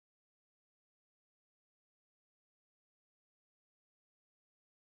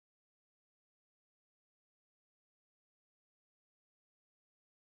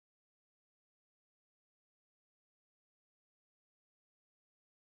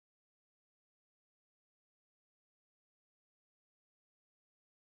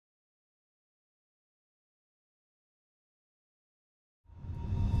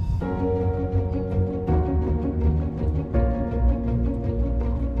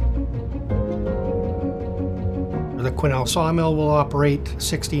The Quesnel sawmill will operate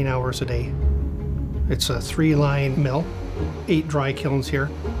 16 hours a day. It's a 3-line mill, 8 dry kilns here.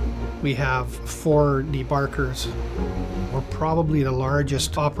 We have 4 debarkers. We're probably the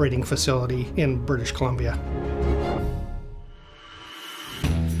largest operating facility in British Columbia.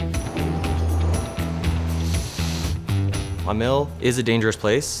 A mill is a dangerous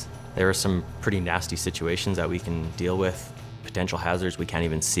place. There are some pretty nasty situations that we can deal with, potential hazards we can't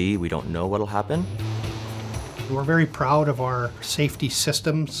even see. We don't know what'll happen. We're very proud of our safety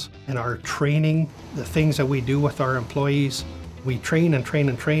systems and our training, the things that we do with our employees. We train and train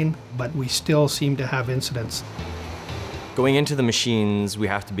and train, but we still seem to have incidents. Going into the machines, we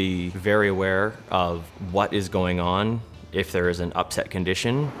have to be very aware of what is going on, if there is an upset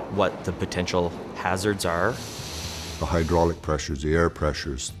condition, what the potential hazards are. The hydraulic pressures, the air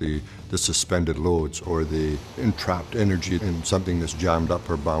pressures, the suspended loads, or the entrapped energy in something that's jammed up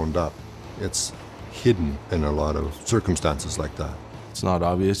or bound up. It's hidden in a lot of circumstances like that. It's not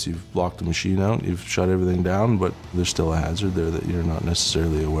obvious. You've blocked the machine out, you've shut everything down, but there's still a hazard there that you're not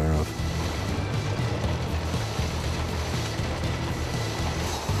necessarily aware of.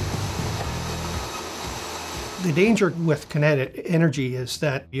 The danger with kinetic energy is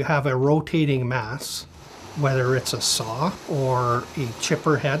that you have a rotating mass, whether it's a saw or a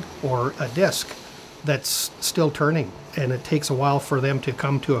chipper head or a disc that's still turning, and it takes a while for them to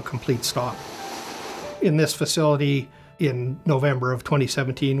come to a complete stop. In this facility in November of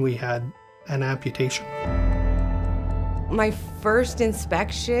 2017, we had an amputation. My first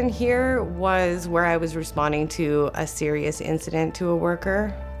inspection here was where I was responding to a serious incident to a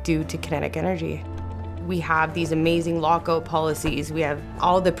worker due to kinetic energy. We have these amazing lockout policies. We have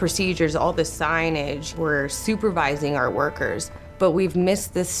all the procedures, all the signage. We're supervising our workers, but we've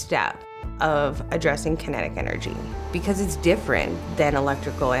missed this step of addressing kinetic energy because it's different than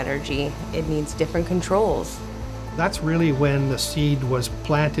electrical energy. It needs different controls. That's really when the seed was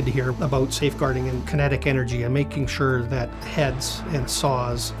planted here about safeguarding and kinetic energy and making sure that heads and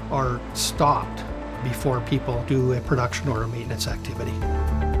saws are stopped before people do a production or a maintenance activity.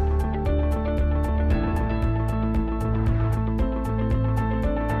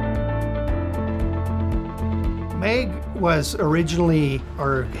 MAG was originally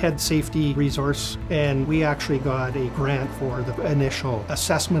our head safety resource, and we actually got a grant for the initial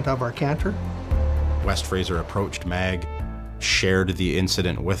assessment of our canter. West Fraser approached MAG, shared the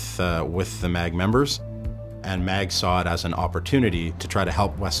incident with the MAG members, and MAG saw it as an opportunity to try to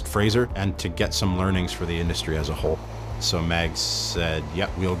help West Fraser and to get some learnings for the industry as a whole. So MAG said, yep,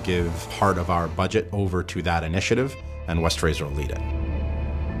 we'll give part of our budget over to that initiative, and West Fraser will lead it.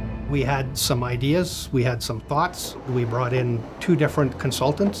 We had some ideas, we had some thoughts. We brought in 2 different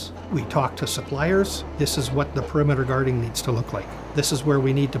consultants. We talked to suppliers. This is what the perimeter guarding needs to look like. This is where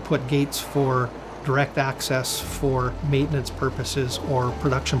we need to put gates for direct access for maintenance purposes or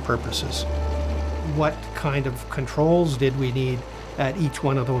production purposes. What kind of controls did we need at each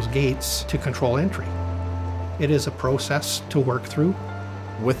one of those gates to control entry? It is a process to work through.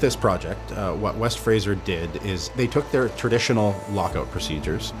 With this project, what West Fraser did is they took their traditional lockout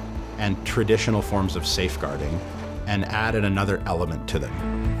procedures and traditional forms of safeguarding and added another element to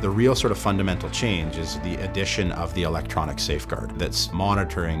them. The real sort of fundamental change is the addition of the electronic safeguard that's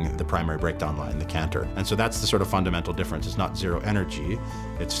monitoring the primary breakdown line, the canter. And so that's the sort of fundamental difference. It's not zero energy,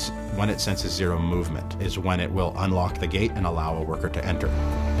 it's when it senses zero movement is when it will unlock the gate and allow a worker to enter.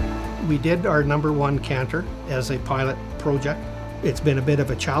 We did our #1 canter as a pilot project. It's been a bit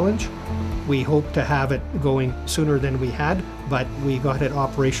of a challenge. We hope to have it going sooner than we had, but we got it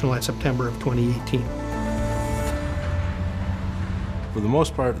operational in September of 2018. For the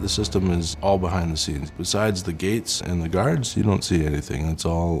most part, the system is all behind the scenes. Besides the gates and the guards, you don't see anything. It's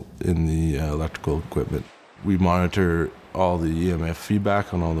all in the electrical equipment. We monitor all the EMF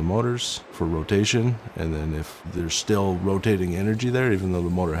feedback on all the motors for rotation, and then if there's still rotating energy there, even though the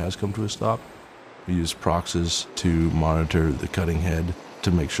motor has come to a stop, we use proxies to monitor the cutting head to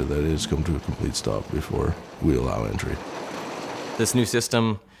make sure that it has come to a complete stop before we allow entry. This new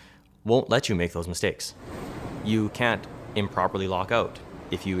system won't let you make those mistakes. You can't improperly lock out.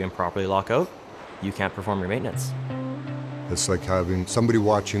 If you improperly lock out, you can't perform your maintenance. It's like having somebody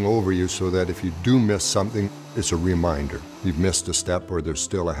watching over you so that if you do miss something, it's a reminder. You've missed a step or there's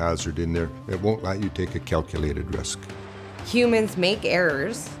still a hazard in there. It won't let you take a calculated risk. Humans make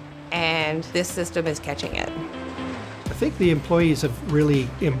errors, and this system is catching it. I think the employees have really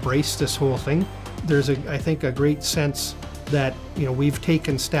embraced this whole thing. There's, I think, a great sense that we've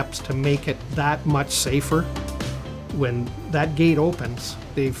taken steps to make it that much safer. When that gate opens,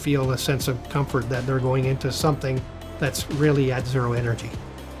 they feel a sense of comfort that they're going into something that's really at zero energy.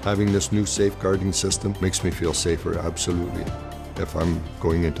 Having this new safeguarding system makes me feel safer, absolutely. If I'm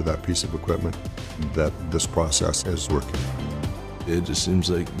going into that piece of equipment, that this process is working. It just seems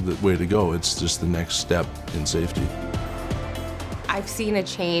like the way to go. It's just the next step in safety. I've seen a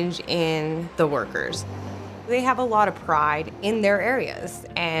change in the workers. They have a lot of pride in their areas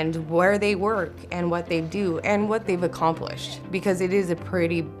and where they work and what they do and what they've accomplished, because it is a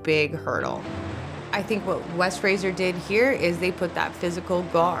pretty big hurdle. I think what West Fraser did here is they put that physical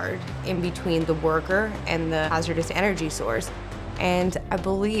guard in between the worker and the hazardous energy source. And I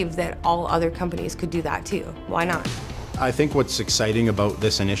believe that all other companies could do that too. Why not? I think what's exciting about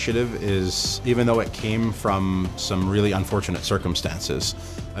this initiative is, even though it came from some really unfortunate circumstances,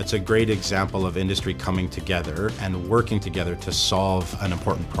 it's a great example of industry coming together and working together to solve an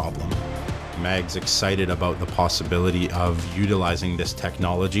important problem. MAG's excited about the possibility of utilizing this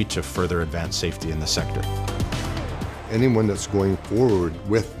technology to further advance safety in the sector. Anyone that's going forward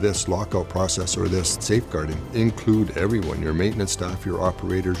with this lockout process or this safeguarding, include everyone, your maintenance staff, your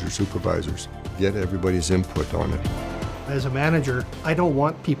operators, your supervisors. Get everybody's input on it. As a manager, I don't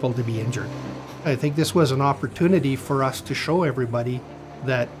want people to be injured. I think this was an opportunity for us to show everybody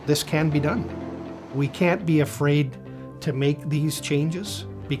that this can be done. We can't be afraid to make these changes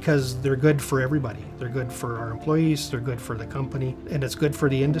because they're good for everybody. They're good for our employees, they're good for the company, and it's good for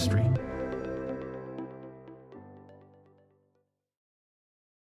the industry.